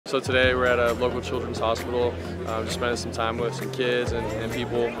So today we're at a local children's hospital, just spending some time with some kids and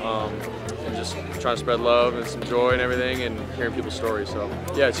people, and just trying to spread love and some joy and everything, and hearing people's stories. So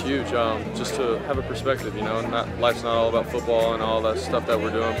yeah, it's huge, just to have a perspective, you know. Life's not all about football and all that stuff that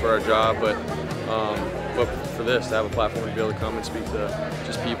we're doing for our job, but for this, to have a platform to be able to come and speak to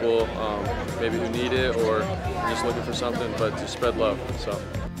just people, maybe who need it or just looking for something, but to spread love. So.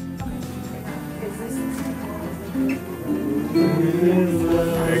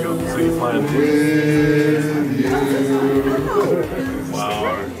 There you go. So you flying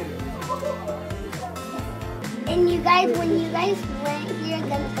Wow. And you guys, when you guys went here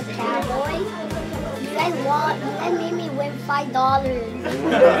against the Cowboys, you guys made me win $5.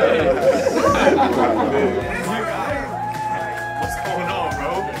 What's going on,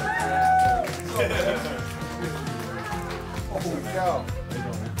 bro? Holy cow.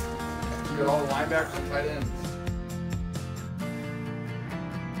 You got all the linebackers and tight ends.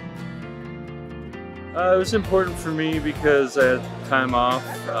 It was important for me because I had time off.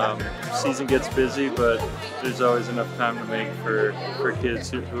 Season gets busy, but there's always enough time to make for kids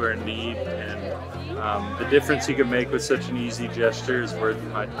who are in need, and the difference you can make with such an easy gesture is worth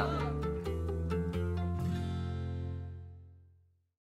my time.